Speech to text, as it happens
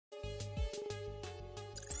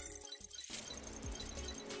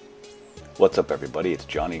What's up everybody, it's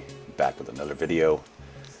Johnny, back with another video.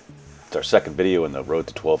 It's our second video in the Road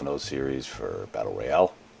to 12-0 series for Battle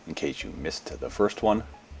Royale. In case you missed the first one,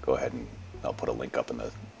 go ahead and I'll put a link up in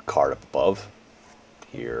the card up above,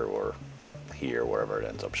 here or here, wherever it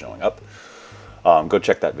ends up showing up. Go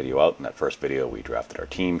check that video out. In that first video we drafted our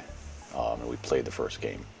team and we played the first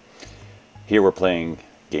game. Here we're playing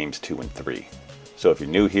games 2 and 3. So if you're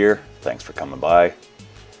new here, thanks for coming by.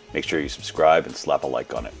 Make sure you subscribe and slap a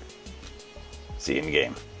like on it. See you in the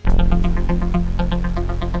game.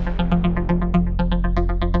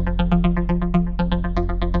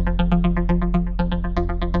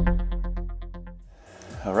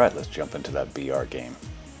 Alright, let's jump into that BR game.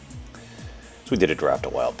 So we did a draft a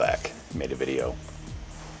while back, made a video.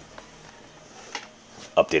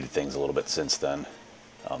 Updated things a little bit since then.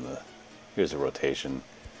 Here's the rotation.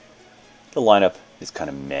 The lineup is kind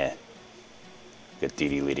of meh. Got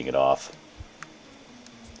Didi leading it off.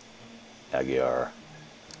 Aguiar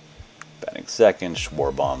batting second,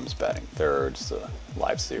 Schwarbaum's batting third. It's the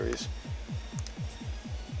live series.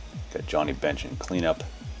 Got Johnny Bench in cleanup,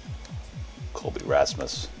 Colby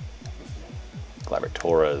Rasmus, Gleyber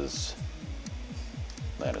Torres,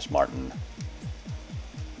 Landis Martin,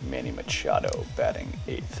 Manny Machado batting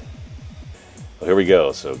 8th. Well, here we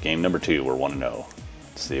go. So game number 2, we're 1-0.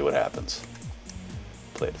 Let's see what happens.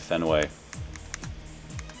 Play at Fenway.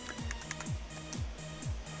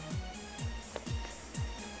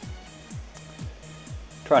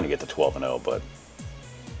 Trying to get to 12-0, but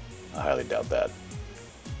I highly doubt that.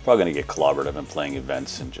 Probably going to get clobbered. I've been playing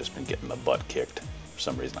events and just been getting my butt kicked. For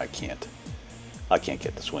some reason I can't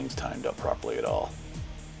get the swings timed up properly at all.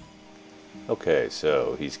 Okay,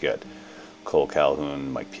 so he's got Cole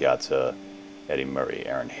Calhoun, Mike Piazza, Eddie Murray,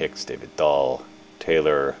 Aaron Hicks, David Dahl,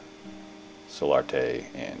 Taylor, Solarte,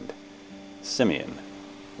 and Simeon,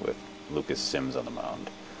 with Lucas Sims on the mound.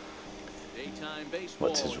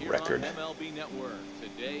 What's his record?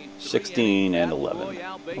 16 and 11.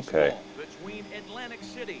 Okay.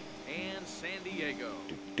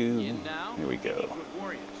 Here we go.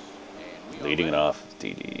 Leading it off is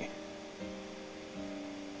Didi.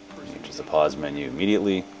 Changes the pause menu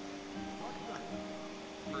immediately.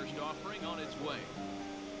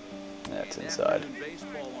 That's inside.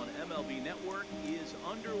 Baseball on MLB Network is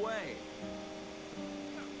underway.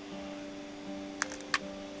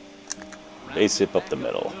 Base hit up the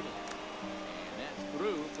middle. And that's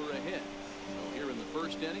through for a hit. So here in the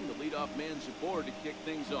first inning, the leadoff man's aboard to kick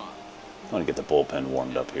things off. I want to get the bullpen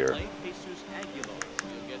warmed up here.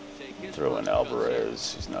 Throw in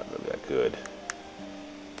Alvarez. He's not really that good.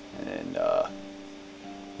 And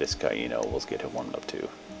Vizcaíno, let's get him warmed up too.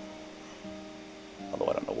 Although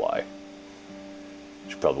I don't know why.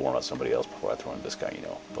 Should probably warm up somebody else before I throw in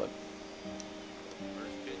Vizcaíno, but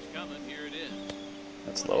First pitch coming, here it is.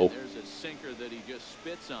 That's low. There's a sinker that he just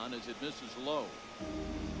spits on as it misses low.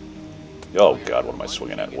 Oh God, what am I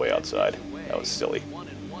swinging at way outside? That was silly. 1-1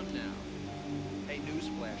 now. Hey,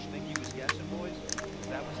 newsflash, think he was guessing, boys?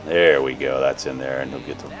 That was There we go, that's in there, and he'll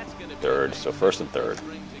get to third. So first and third.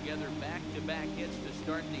 Brings together back-to-back hits to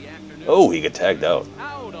start the afternoon. Oh, he got tagged out.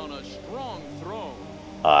 Out on a strong throw.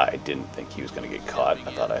 I didn't think he was going to get caught.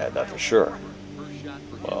 I thought I had that for sure. First shot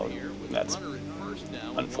for Well, him here with that's runner at first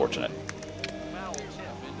now. unfortunate. Foul tip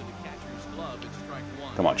into the catcher's glove at strike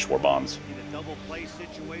one. Come on, Schwarbaums. in a double play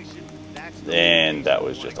situation. That's the And that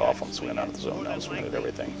was just awful. I'm swinging out of the zone now. I'm swinging at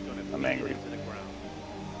everything. I'm angry.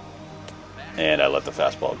 And I let the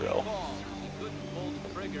fastball go. He couldn't pull the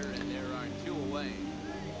trigger, and there are 2 away.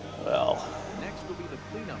 Well, Next will be the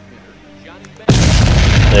cleanup hitter, Johnny Bench.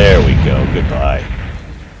 there we go. Goodbye.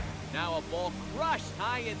 Now a ball crushed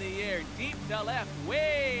high in the air, deep to left,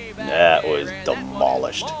 way back That there, was and that one is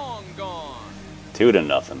demolished. long gone.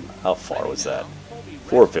 2-0. How far was that?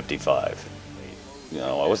 4:55. You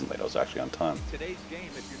know, I wasn't late. I was actually on time. Today's game,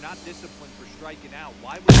 if you're not disciplined for striking out,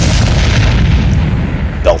 why would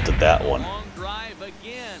you? Belted that one. Long drive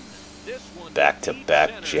again. This one Back-to-back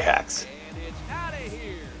deep center, jacks. and it's outta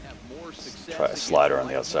here. Have more success Try a slider on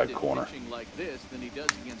the against outside right-handed corner. pitching like this than he does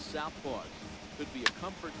against southpaws. Could be a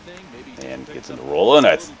comfort thing, maybe And he gets picks in up the roll, and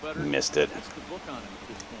I a little better. missed it. That's the book on him at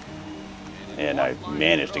this point. And I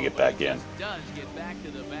managed to get back in. Does get back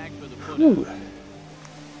to the bag for the Whew. put-up.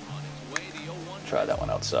 On its way, the 0-1 Try that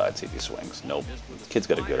one outside, see if he swings. Nope. Kid's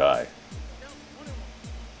got a good eye.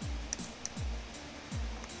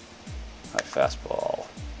 High fastball.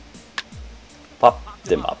 Popped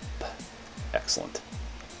him up. Excellent.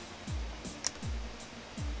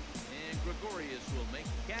 And Gregorius will make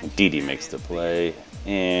the catch. Didi makes the play,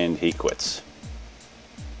 and he quits.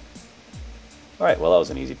 Alright, well that was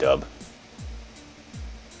an easy dub.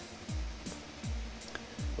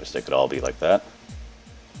 Wish they could all be like that.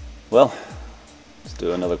 Well, let's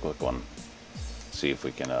do another quick one. See if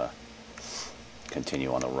we can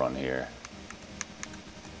continue on the run here.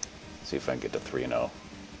 See if I can get to 3-0.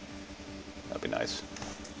 That'd be nice.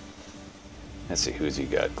 Let's see who's you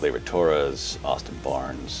got. Gleyber Torres, Austin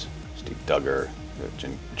Barnes, Steve Duggar,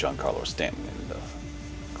 Giancarlo Stanton in the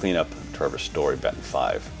cleanup. Trevor Story batting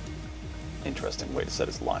 5. Interesting way to set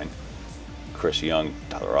his line. Chris Young,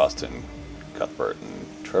 Tyler Austin, Cuthbert,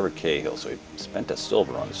 and Trevor Cahill. So he spent a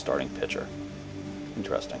silver on his starting pitcher.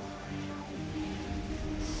 Interesting.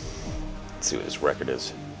 Let's see what his record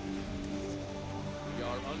is. We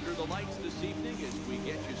are under the lights this evening as we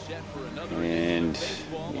get you set for another And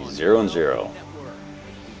he's 0-0.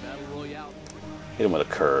 Battle Royale. Hit him with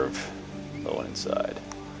a curve, low and inside.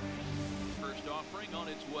 First offering on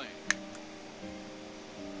its way.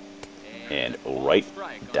 And right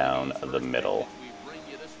down the middle.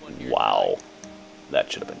 Wow. That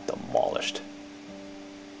should have been demolished.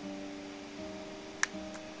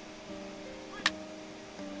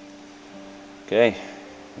 Okay.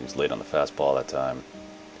 He was late on the fastball that time.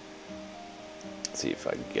 Let's see if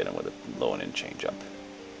I can get him with a low and in changeup.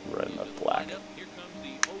 Right in the black. Here comes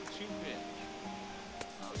the 0-2 pitch.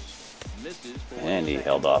 Misses for And he the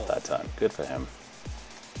held second off ball. that time. Good for him.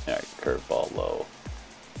 Alright, curveball low.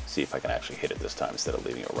 See if I can actually hit it this time instead of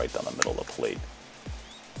leaving it right down the middle of the plate.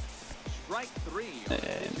 Strike 3 on a pitch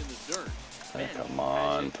And in the dirt. Bench come has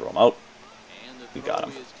on, it. throw him out. And the We throw got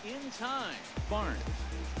him. is in time. Barnes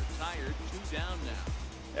retired, 2 down now.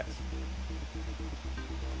 Yeah.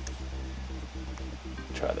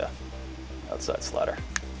 Try the outside slider.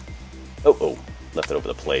 Oh, left it over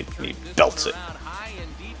the plate, and he Turns this belts one it. around high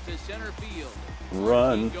and deep to center field.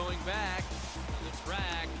 Run. Going back on the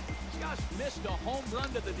track. Just missed a home run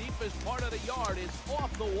to the deepest part of the yard. It's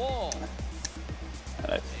off the wall.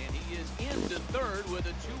 And I, And he is into third with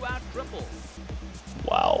a 2-out triple.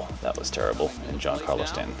 wow, that was terrible. And Giancarlo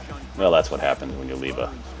Stanton. Well, that's what happens when you leave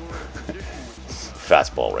a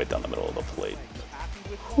fastball right down the middle of the plate.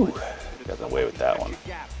 Whew, got away with that one.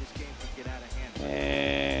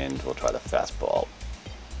 And we'll try the fastball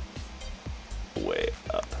way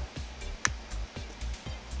up.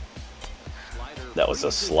 That was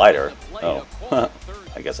a slider. Oh,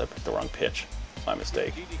 I guess I picked the wrong pitch. My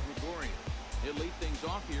mistake. He'll lead things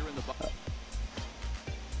off here in the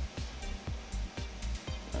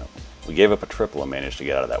Well, we gave up a triple and managed to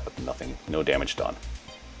get out of that with nothing, no damage done.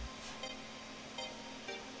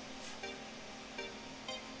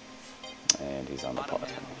 And he's on the pot.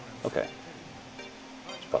 Okay.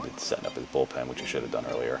 He's probably setting up his bullpen, which he should have done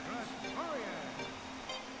earlier.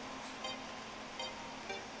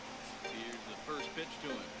 Here's the first pitch to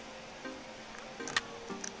him.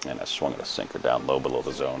 And I swung at a sinker down low below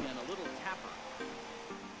the zone. And a little tapper.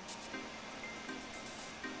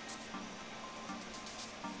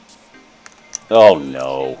 Oh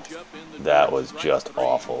no, that was just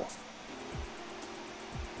awful.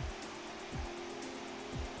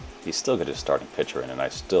 He's still got his starting pitcher in, and I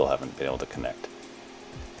still haven't been able to connect.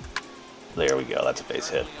 There we go, that's a base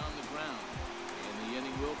hit. On the ground. And the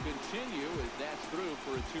inning will continue as that's through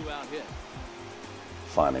for a 2-out hit.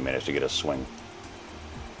 Finally managed to get a swing.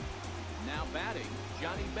 Now batting,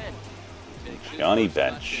 Johnny Bench. Takes his Johnny first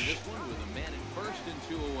touch Bench. in this one with a man in first and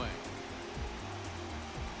 2 away.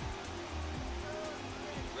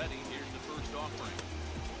 Ready, here's the first offering.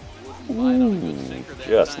 Wouldn't bite on a good sinker that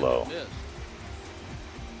just time, low. but missed.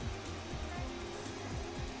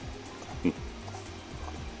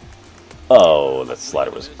 Oh, that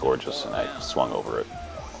slider was gorgeous, and I swung over it.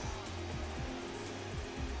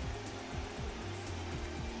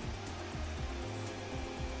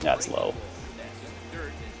 That's low. That's in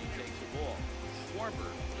third as he takes the ball. Schwarber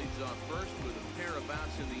leads off first with a pair of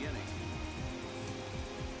outs in the inning.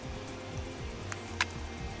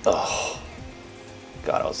 Oh,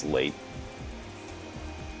 God, I was late.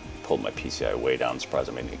 Pulled my PCI way down. Surprised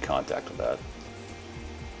I made any contact with that.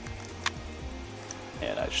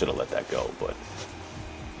 And I should have let that go, but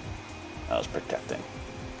I was protecting.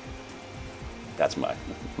 That's my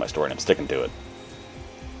story, and I'm sticking to it.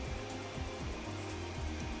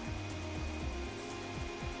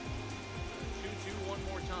 2-2 one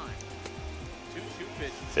more time. 2-2 pitch.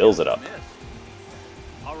 Fills it up. Missed.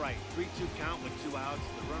 All right, 3-2 count with 2 outs.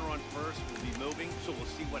 The runner on first will be moving, so we'll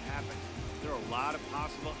see what happens. There are a lot of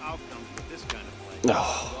possible outcomes with this kind of play.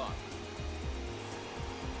 Oh,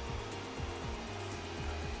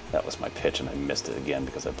 that was my pitch, and I missed it again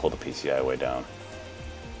because I pulled the PCI way down.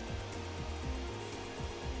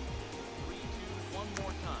 3-2 one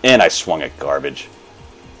more time. And I swung at garbage.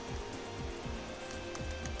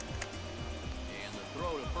 And the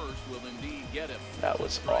throw to first will indeed get him. That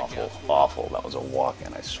was awful, awful. That was a walk,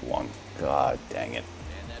 and I swung. God dang it.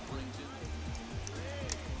 And that brings in.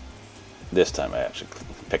 This time I actually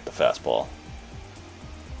picked the fastball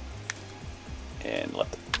and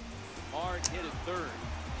left it. Hard hit at third.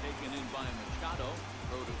 Taken in by Machado.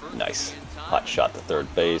 Throw to first. Nice. Hot shot to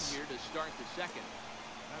third base. Here to start the second.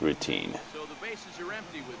 Routine. So the bases are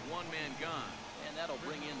empty with one man gone. And that'll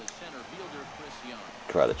bring in the center fielder, Chris Young.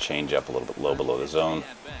 Try to change up a little bit low below the zone.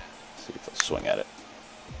 See if he'll swing at it.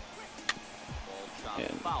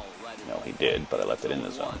 And no, he did, but I left it in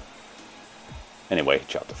the zone. Anyway, he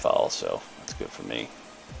chopped a foul, so that's good for me.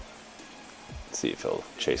 Let's see if he'll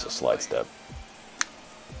chase a slide step.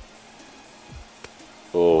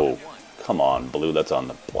 Oh, come on, blue, that's on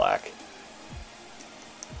the black.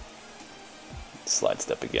 Slide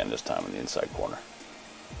step again, this time in the inside corner.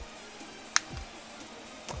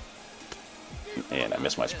 And I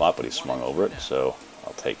missed my spot, but he swung over it, so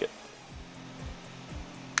I'll take it.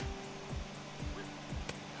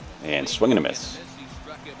 And swing and a miss.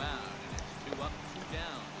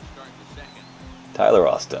 Tyler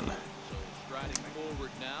Austin.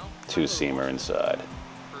 Two-seamer inside.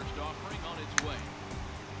 First offering on its way.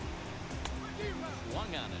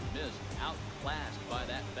 Swung on and missed. Outclassed by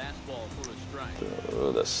that fastball for a strike.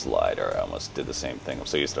 Oh, the slider. I almost did the same thing. I'm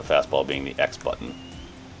so used to fastball being the X button.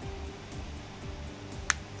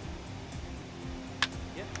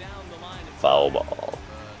 Foul ball.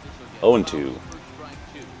 0-2.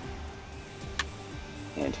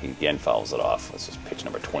 And he again fouls it off. This is pitch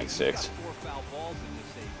number 26.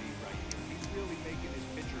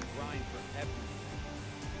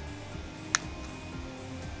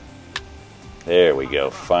 There we go.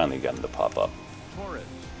 Finally got him to pop up.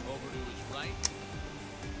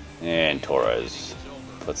 And Torres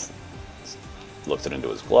looks it into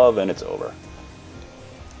his glove, and it's over.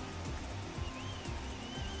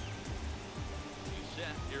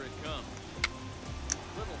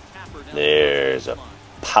 There's a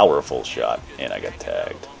powerful shot, and I got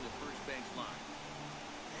tagged.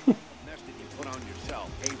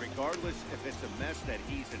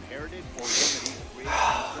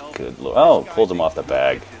 Good lord. Oh, pulls him off the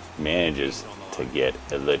bag. Manages to get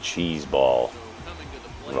the cheese ball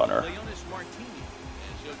runner.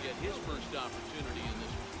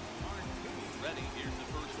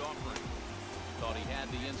 Thought he had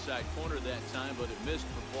the inside corner that time, but it missed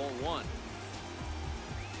for ball one.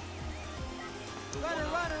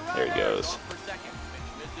 There he goes.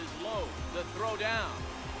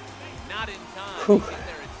 Whew.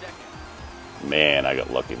 Man, I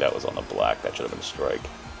got lucky that was on the black. That should have been a strike.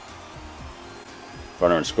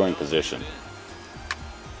 Runner in scoring position.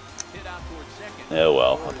 Oh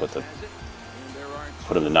well, I'll put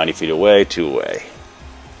him to 90 feet away, 2 away.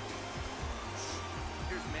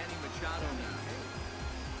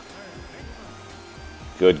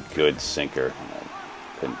 Good sinker.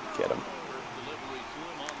 I couldn't get him.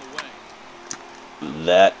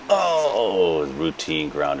 That routine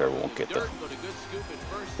grounder won't get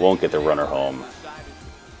the runner home.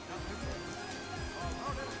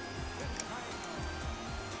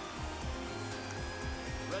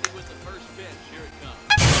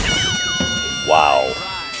 Wow.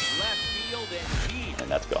 And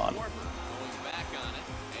that's gone.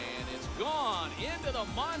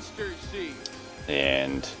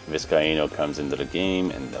 And Vizcaíno comes into the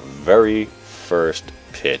game, and the very first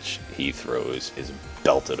pitch he throws is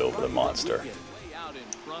belted over the monster.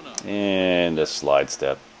 And a slide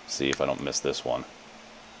step. See if I don't miss this one.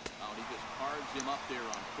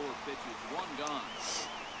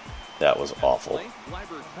 That was awful.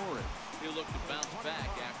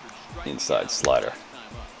 Inside slider.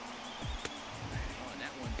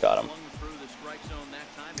 Got him.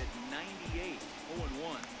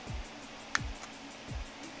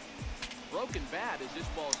 Broken bat as this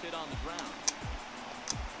ball's hit on the ground.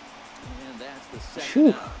 And that's the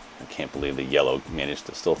second out. I can't believe the yellow managed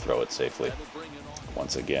to still throw it safely.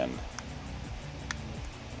 Once again.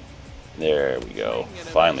 There we go.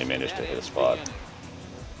 Finally managed to hit a spot.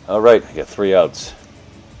 Alright, I got 3 outs.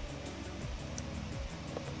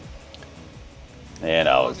 And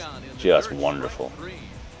I was just wonderful.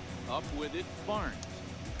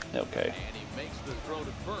 Okay.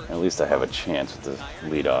 At least I have a chance with the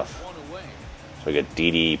leadoff. So I get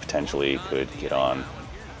Didi potentially could get on,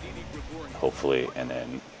 hopefully, and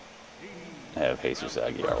then have Jesus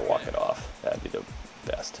Aguilar walk it off. That'd be the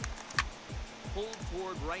best.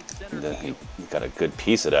 He got a good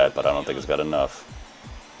piece of that, but I don't think it's got enough.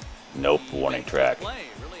 Nope, warning track.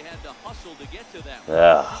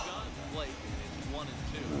 Ah.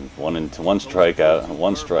 One strikeout and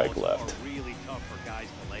 1 strike left.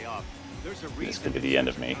 play off. There's a This reason could be the end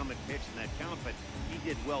of me. common pitch in that count, but he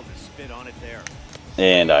did well to spit on it there.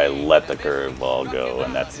 And I let the curveball go,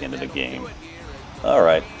 and that's the end of the game.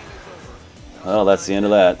 Alright. Well, that's the end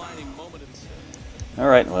of that.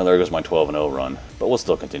 Alright, well, there goes my 12-0 run. But we'll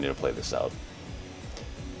still continue to play this out.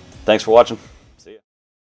 Thanks for watching.